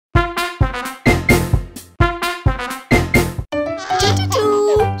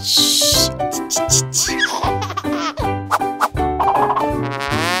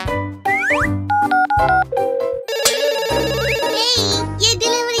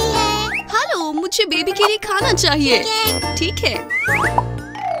मुझे बेबी के लिए खाना चाहिए। ठीक है।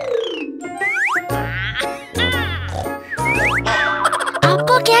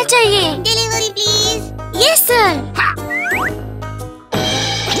 आपको क्या चाहिए? Delivery please. Yes sir.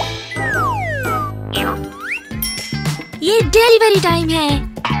 ये डिलीवरी टाइम है।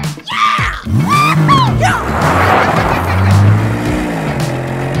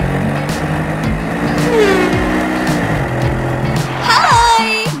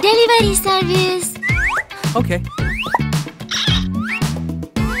 हाय। Delivery service. Okay.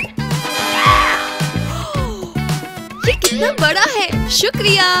 ये कितना बड़ा है।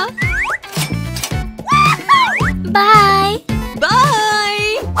 शुक्रिया। बाय। बाय।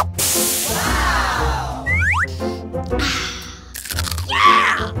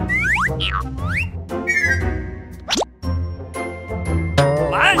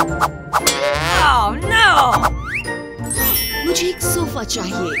 Oh no! मुझे एक सोफा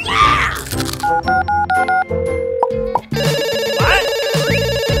चाहिए।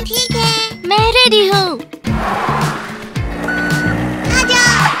 ठीक है, मैं रेडी हूँ। आजा।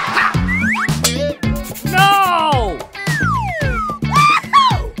 No!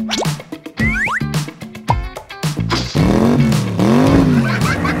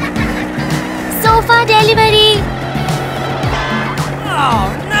 Sofa delivery. Oh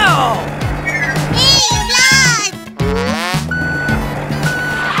no!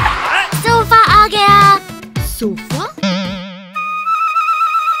 Sofa आ गया। सोफा?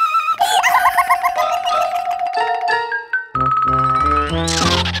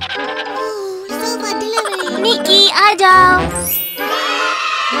 Sofa delivery. निकी आ जाओ।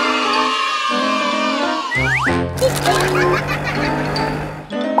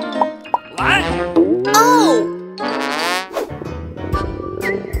 ओह!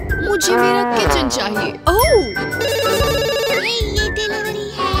 मुझे मेरा किचन चाहिए। ओह! ये डिलीवरी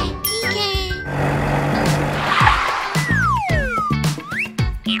है। ठीक है।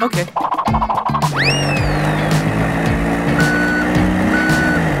 Okay.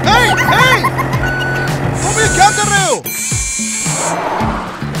 Hey! तुम ये क्या कर रहे हो?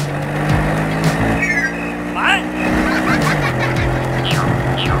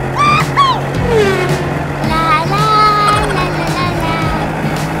 ला ला ला ला ला ला।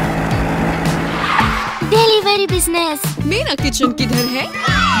 Delivery business. मेरा किचन किधर है?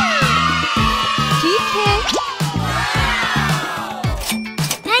 ठीक है।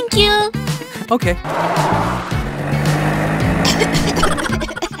 Thank you. Okay.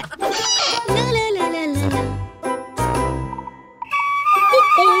 ला ला ला ला ला।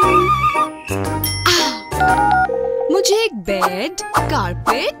 मुझे एक बेड,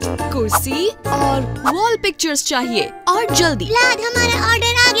 कारपेट, कुर्सी और वॉल पिक्चर्स चाहिए और जल्दी। लाड, हमारा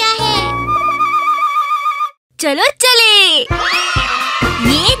ऑर्डर आ गया है। चलो चले।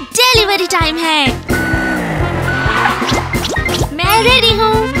 ये डिलीवरी टाइम है। मैं रेडी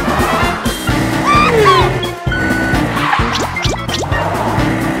हूँ।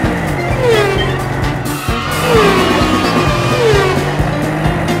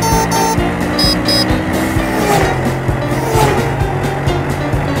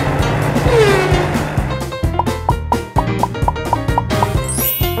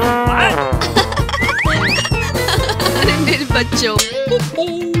 अरे मेरे बच्चों।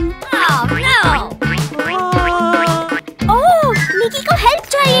 ओह, निकी को हेल्प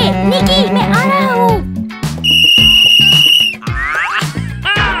चाहिए। निकी, मैं आ रहा हूँ।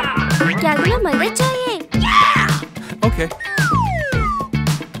 क्या तुम्हें मदद चाहिए? Okay.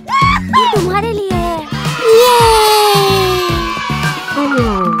 ये तुम्हारे लिए है।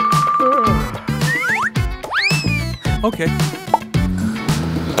 Okay.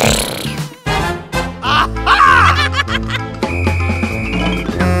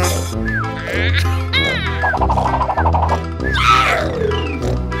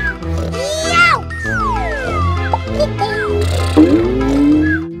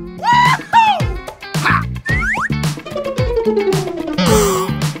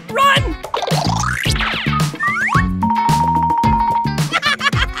 Run!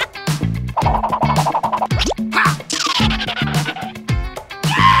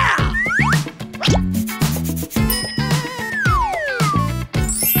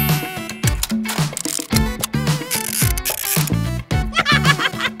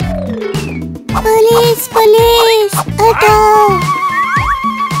 पुलिस, पुलिस, हटो।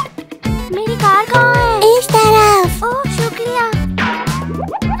 मेरी कार कहाँ है? इस तरफ। ओह, शुक्रिया।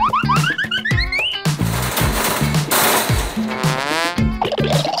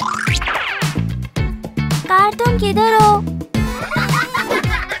 कार, तुम किधर हो?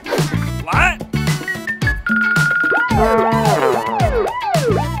 What?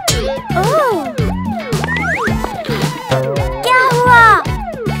 Oh,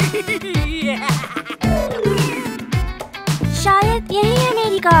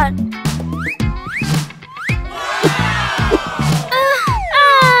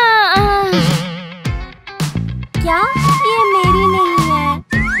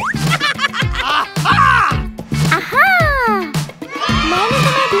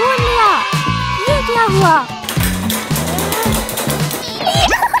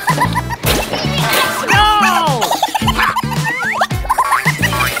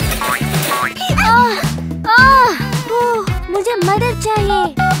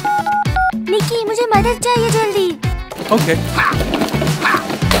 Okay.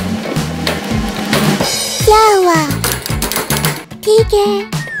 क्या हुआ? ठीक है।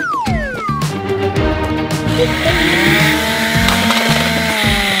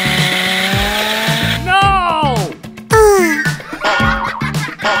 No!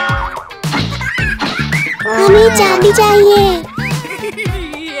 हमें चाबी चाहिए।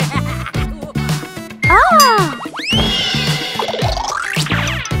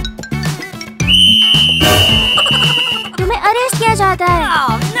 तुम्हें अरेस्ट किया जाता है।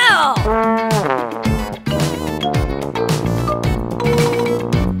 Oh no!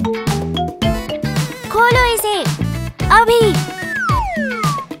 खोलो इसे अभी।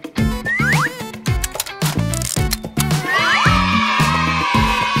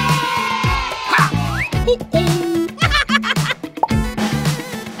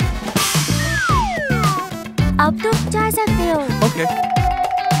 अब तुम जा सकते हो। Okay.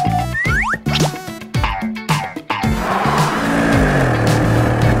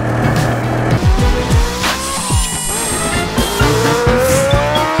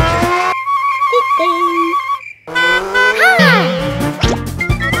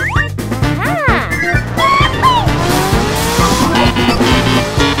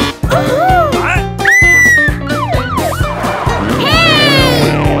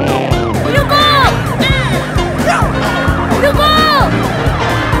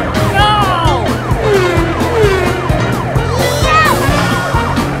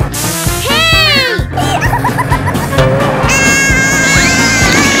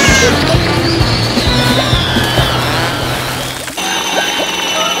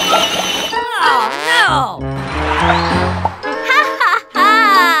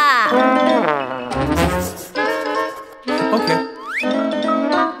 Okay.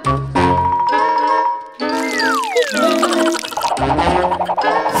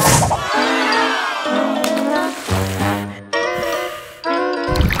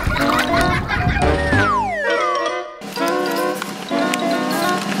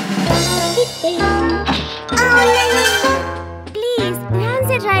 प्लीज ध्यान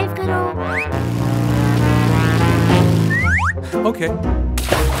से ड्राइव करो। Okay.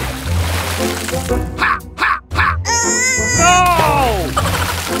 No!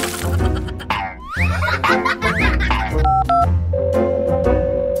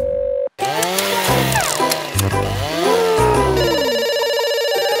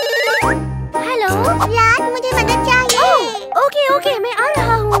 हेलो यार, मुझे मदद चाहिए। ओके ओके, मैं आ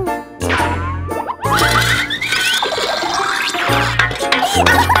रहा हूँ।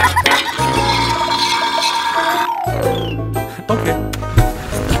 Okay.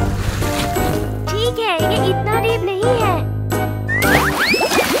 ठीक है, ये इतना डीप नहीं है।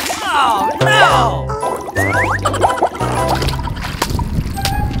 Oh no!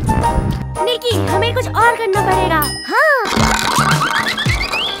 निकी, हमें कुछ और करना पड़ेगा। हाँ।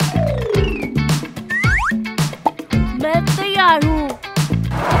 मैं तैयार हूँ।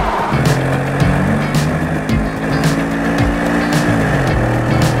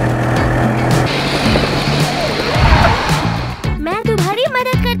 मैं तुम्हारी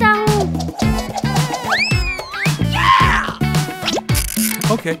मदद करता हूँ।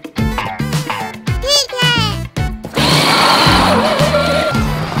 Okay. ठीक है।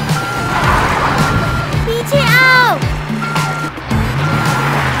 पीछे आओ।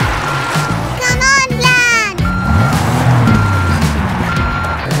 Come on, Blan।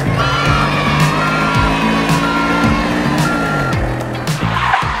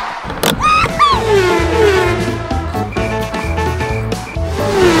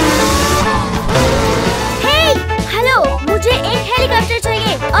 Hey, hello, मुझे एक हेलीकॉप्टर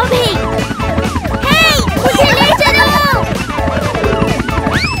चाहिए अभी। Hey, मुझे ले चलो।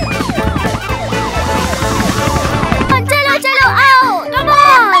 चलो चलो, आओ, come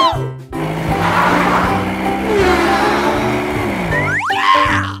on।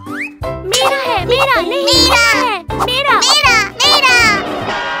 मेरा है, मेरा नहीं, मेरा है, मेरा, मेरा, मेरा।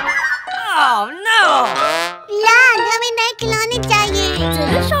 Oh no! लाल, हमें नए खिलौने चाहिए।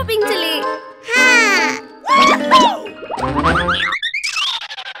 चलो शॉपिंग चले। हाँ।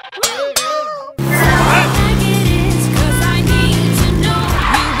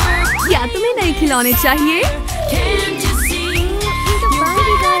 क्या तुम्हें नए खिलौने चाहिए?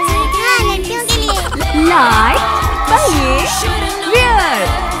 हाँ, लड़कियों के लिए। लाइक, पहिए, रियर।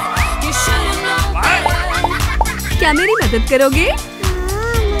 क्या मेरी मदद करोगे?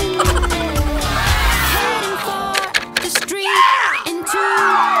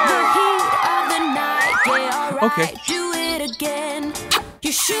 Okay.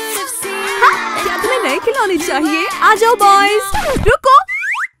 क्या तुम्हें नए खिलौने चाहिए? आ जाओ बॉयज। रुको,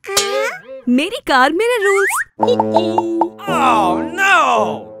 मेरी कार मेरे रूल्स। Oh no!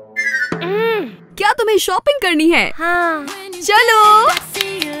 क्या तुम्हें शॉपिंग करनी है? हाँ। चलो।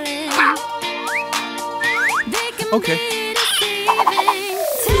 Okay.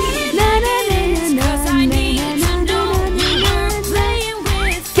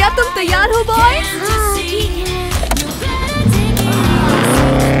 क्या तुम तैयार हो बॉयज? हाँ, ठीक है।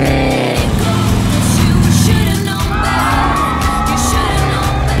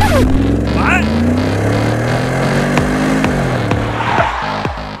 What?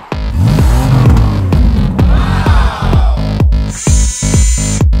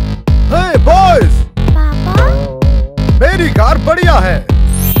 Hey boys, पापा? मेरी कार बढ़िया है।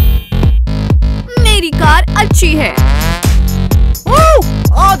 मेरी कार अच्छी है।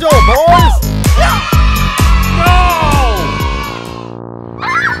 आ जाओ boys।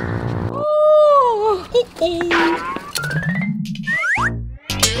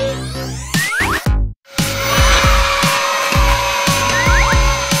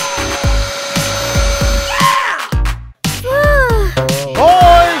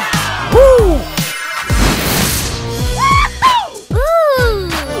 Boys, woo!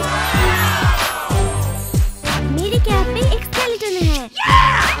 मेरी कैप में एक स्केलेटन है।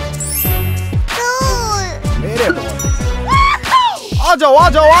 मेरे boys। आ जाओ, आ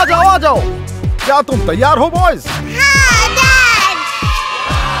जाओ, आ जाओ, आ जाओ। क्या तुम तैयार हो बॉयज? हाँ, डैड।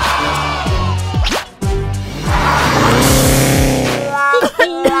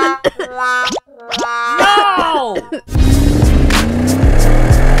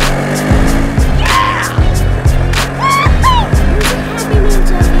 हैप्पी मील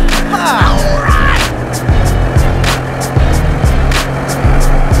चाहिए।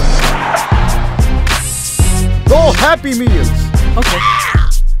 दो हैप्पी मील्स। Okay.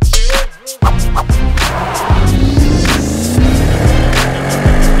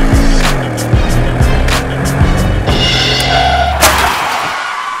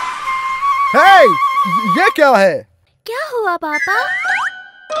 Hey, ये क्या है? क्या हुआ पापा?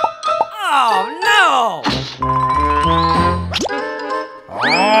 Oh no!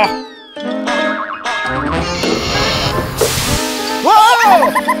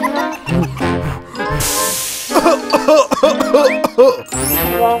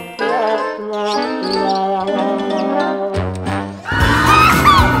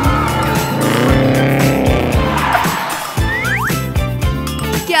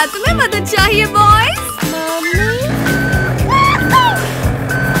 क्या तुम्हें मदद चाहिए boys?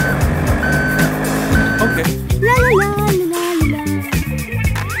 Okay. La La La La La.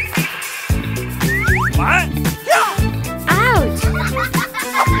 What? Ouch!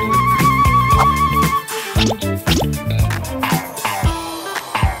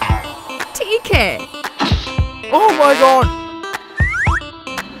 ठीक है। Oh my God!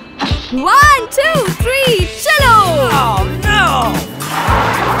 1, 2, 3, चलो। Oh no!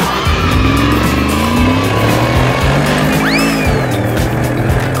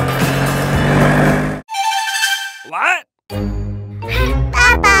 What?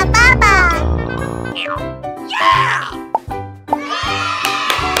 पापा, पापा।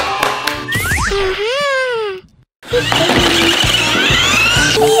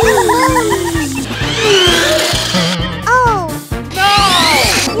 Oh!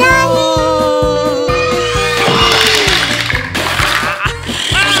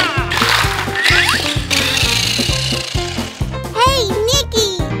 Hey, Nikki!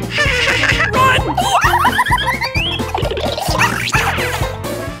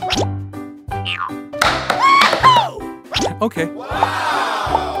 Okay.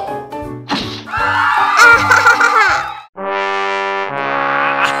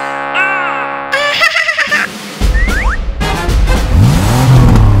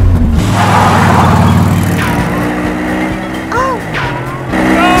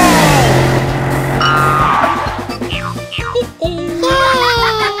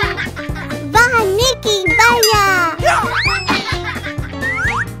 वाह, Nikki, बढ़िया!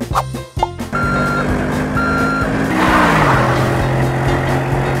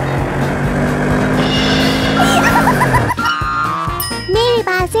 मेरे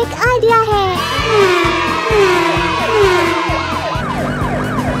पास एक आइडिया है।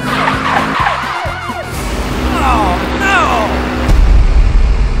 Oh no!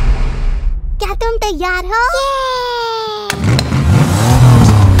 क्या तुम तैयार हो?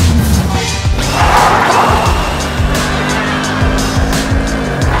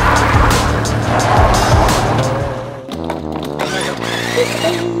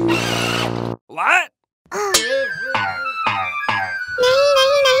 What? नहीं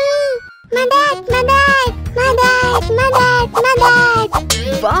नहीं नहीं, मदद मदद मदद मदद। मदद।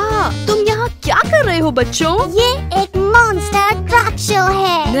 वाह, तुम यहाँ क्या कर रहे हो बच्चों? ये एक मॉन्स्टर ट्रक शो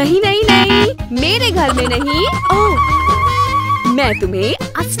है। नहीं नहीं नहीं, मेरे घर में नहीं। ओह, मैं तुम्हें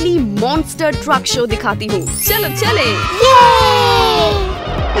असली मॉन्स्टर ट्रक शो दिखाती हूँ। चलो चले।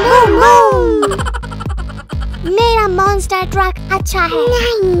 Boom boom. मेरा मॉन्स्टर ट्रक अच्छा है।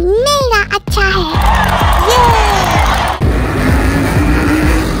 नहीं, मेरा अच्छा है।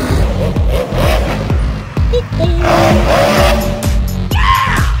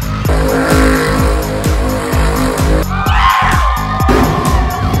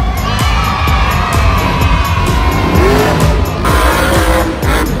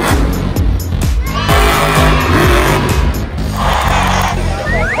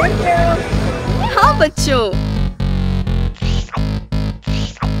 हाँ बच्चों,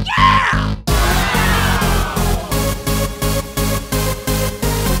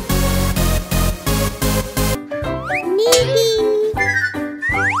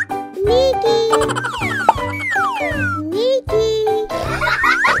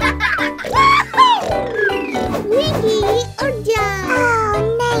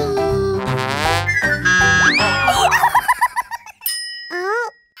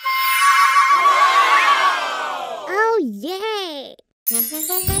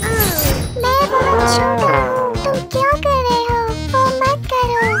 मैं बहुत छोटा हूँ। तुम क्या कर रहे हो? वो मत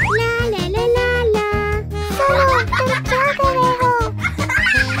करो। ला ला ला ला ला। सुनो, तुम क्या कर रहे हो?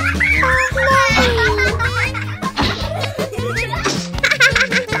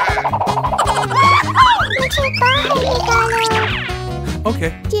 मुझे बाहर निकालो।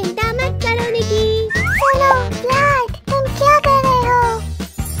 Okay. चिंता मत करो निकी। सुनो, ब्लड, तुम क्या कर रहे हो?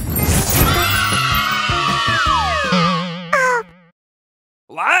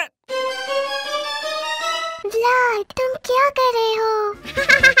 What? ब्लड, तुम क्या कर रहे हो?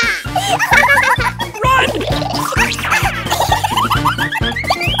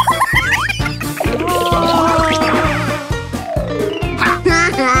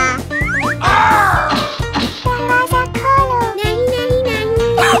 दरवाजा खोलो। नहीं नहीं नहीं।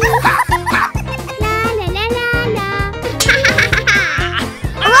 ला ला ला ला ला।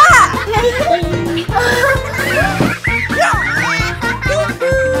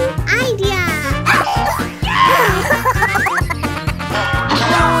 आइडिया।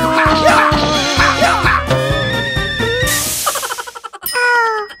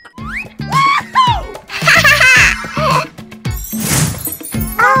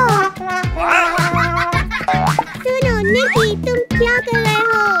 सुनो निकी, तुम क्या कर रहे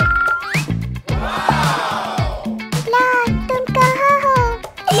हो? ब्लड, तुम कहाँ हो?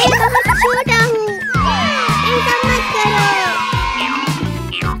 मैं बहुत छोटा हूँ। ऐसा मत करो।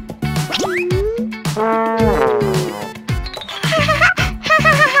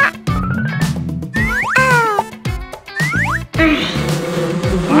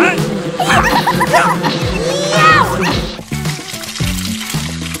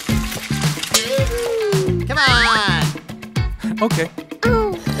 Okay.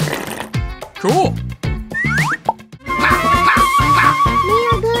 ओह, Cool.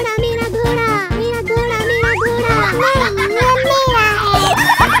 मेरा घोड़ा, मेरा घोड़ा, मेरा घोड़ा, मेरा घोड़ा। नहीं, ये मेरा है।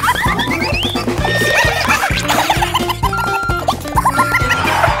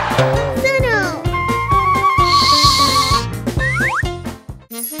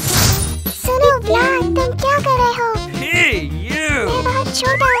 सुनो ब्लड, तुम क्या कर रहे हो? Hey, you. मैं बहुत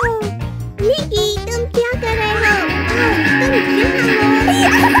छोटा हूँ। निकी, तुम क्या कर रहे हो? तुम यहाँ हो।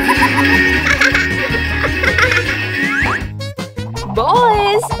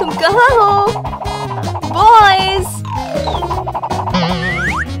 बॉयज, तुम कहाँ हो? Boys,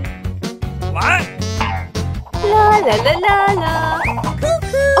 What? La La La La La.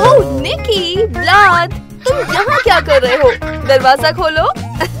 Oh Nikki, blood, तुम यहाँ क्या कर रहे हो? दरवाजा खोलो।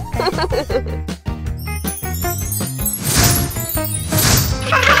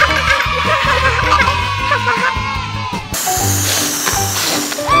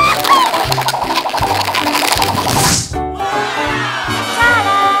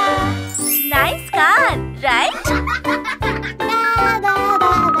 Nice car, right?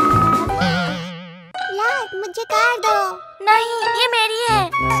 ब्लड, मुझे कार दो। नहीं, ये मेरी है।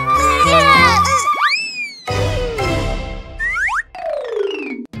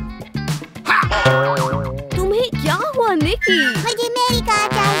 तुम्हें क्या हुआ निकी? मुझे मेरी कार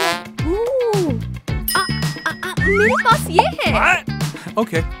चाहिए। ओह, मेरे पास ये है। What?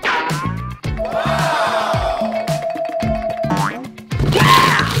 Okay.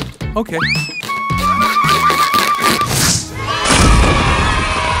 Okay.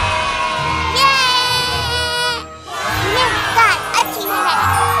 मेरी कार अच्छी है।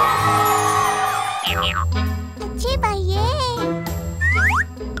 तुझे भैया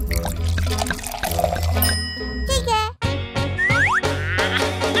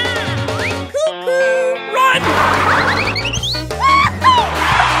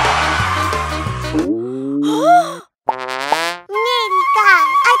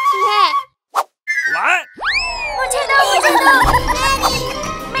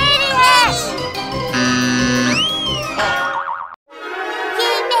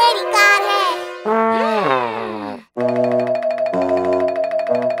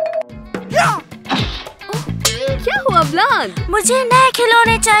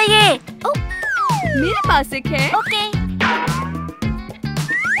खिलौने चाहिए। मेरे पास एक है। ओके।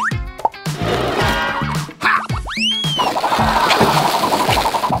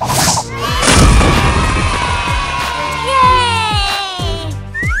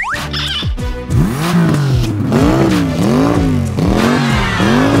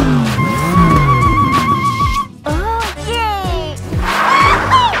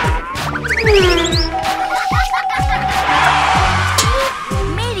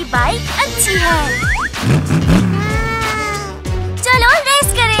 मेरी बाइक अच्छी है। चलो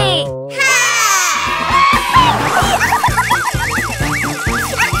रेस करें।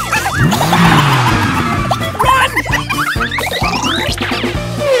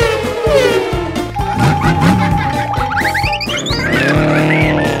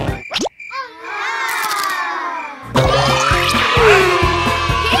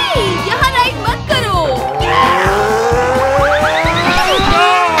 यहाँ राइड मत करो।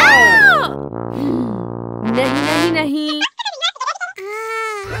 नहीं नहीं नहीं।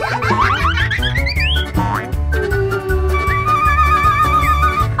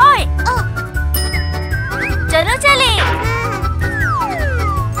 ओए, चलो चले।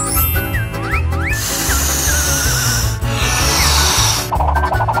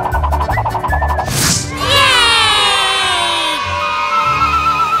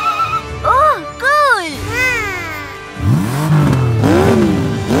 ओह कूल।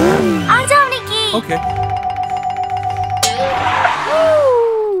 आ जाओ निकी। Okay.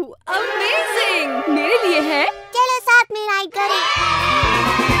 अमेजिंग। मेरे लिए है। चलो साथ में राइड करें।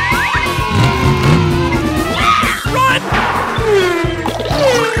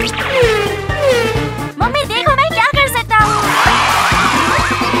 मम्मी देखो मैं क्या कर सकता हूँ।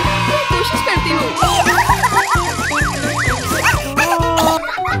 कोशिश करती हूँ।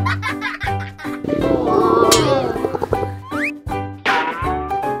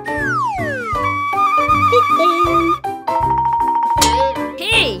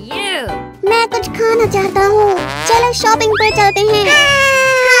 Hey you! मैं कुछ खाना चाहता हूँ। चलो शॉपिंग पर चलते हैं।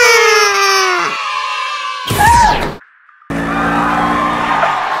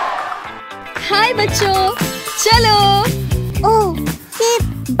 हाय बच्चों, चलो। ओह, ये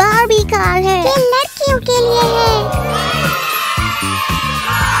बार्बी कार है। ये लड़कियों के लिए है।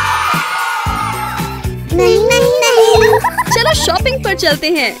 नहीं नहीं नहीं। चलो शॉपिंग पर चलते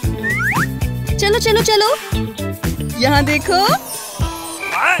हैं। चलो चलो चलो। यहाँ देखो।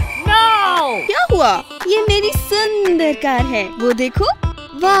 क्या हुआ? ये मेरी सुंदर कार है। वो देखो।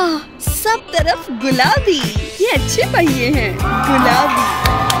 वाह, सब तरफ गुलाबी। ये अच्छे पहिए हैं। गुलाबी।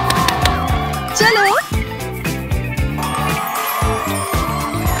 चलो।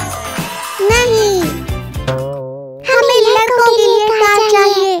 नहीं, हमें लड़कों के लिए कार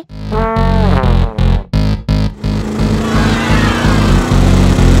चाहिए।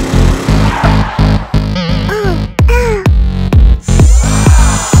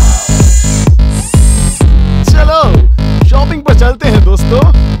 चलो शॉपिंग पर चलते हैं दोस्तों।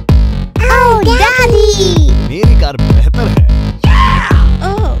 ओह डैडी। मेरी कार बेहतर है।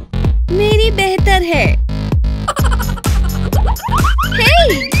 ओह, मेरी बेहतर है। हे!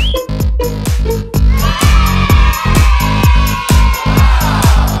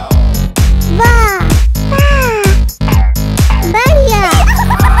 वाह, बढ़िया।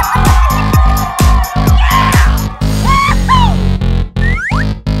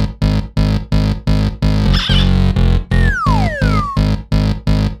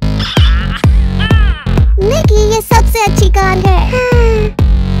 निकी, ये सबसे अच्छी कार है।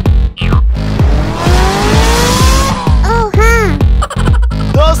 ओह हाँ।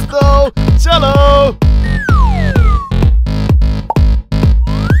 दोस्तों चलो।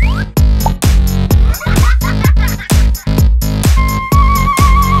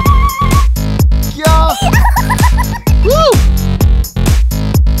 क्या?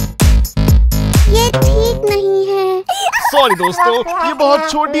 ये ठीक नहीं है। सॉरी दोस्तों, ये बहुत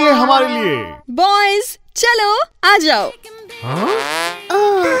छोटी है हमारे लिए। बॉयज, चलो आ जाओ।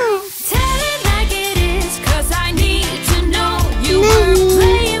 ओह Tell it like it is, 'cause I need to know you were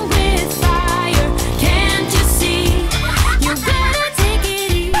playing with fire. Can't you see? You gotta take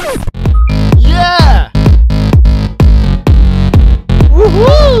it easy. Yeah!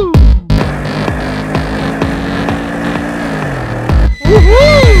 Woohoo!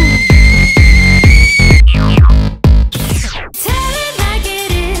 Woohoo! Tell it like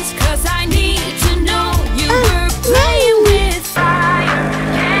it is, 'cause I need to know you were playing with fire.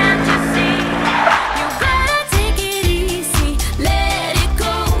 Can't you see? You gotta take it easy. Let it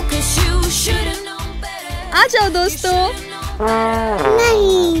go, 'cause you should've known better. आ जाओ दोस्तों।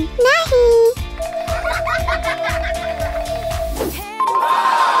 नहीं नहीं।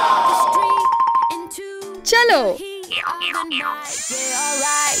 चलो।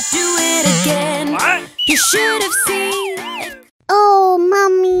 Do it again. What? You should have seen. Oh,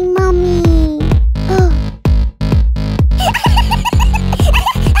 mommy, mommy. Oh.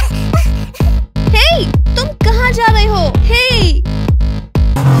 हे, तुम कहाँ जा रहे हो? हे,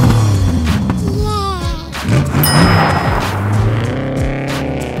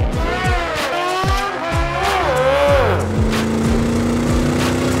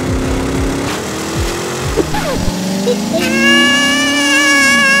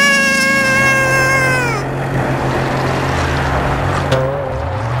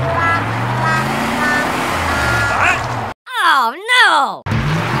 Oh no!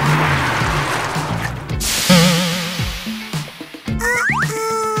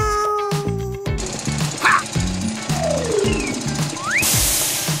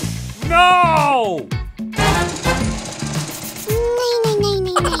 No! नहीं नहीं नहीं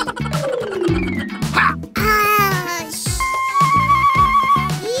नहीं नहीं। Ouch.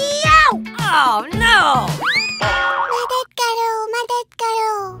 Oh no! मदद करो, मदद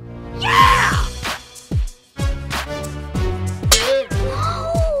करो।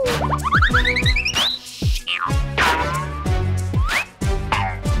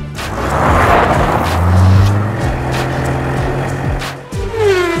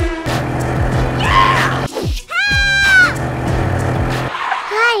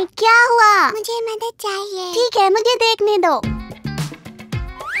 हाय, क्या हुआ? मुझे मदद चाहिए। ठीक है, मुझे देखने दो।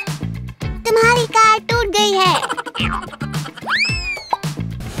 तुम्हारी कार टूट गई है।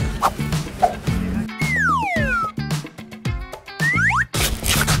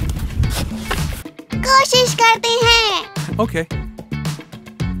 कोशिश करते हैं। Okay.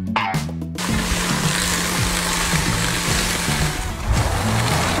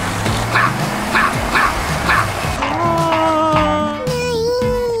 नहीं,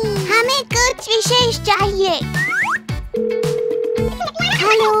 हमें कुछ विशेष चाहिए।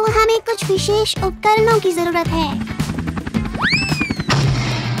 हेलो, हमें कुछ विशेष उपकरणों की जरूरत है।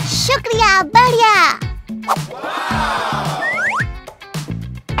 शुक्रिया, बढ़िया।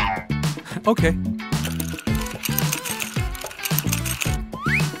 Okay.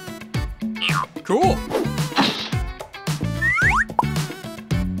 Cool.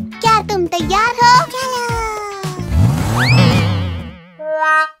 क्या तुम तैयार हो? चलो।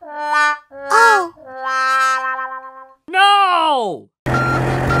 ओह, No!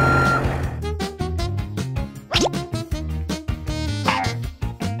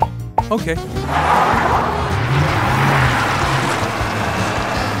 Okay.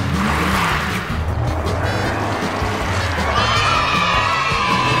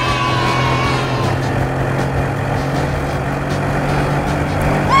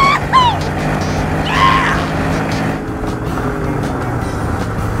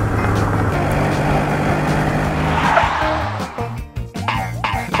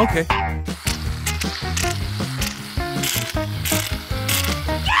 Okay.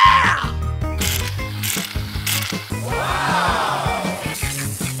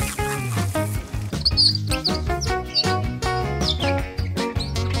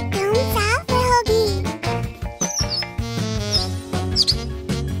 तुम साफ रहोगी।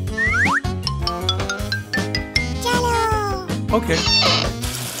 चलो। Okay.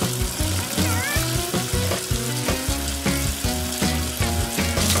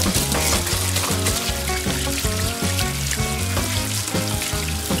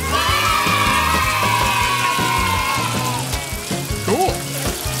 Cool.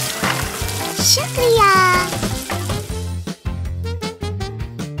 शुक्रिया।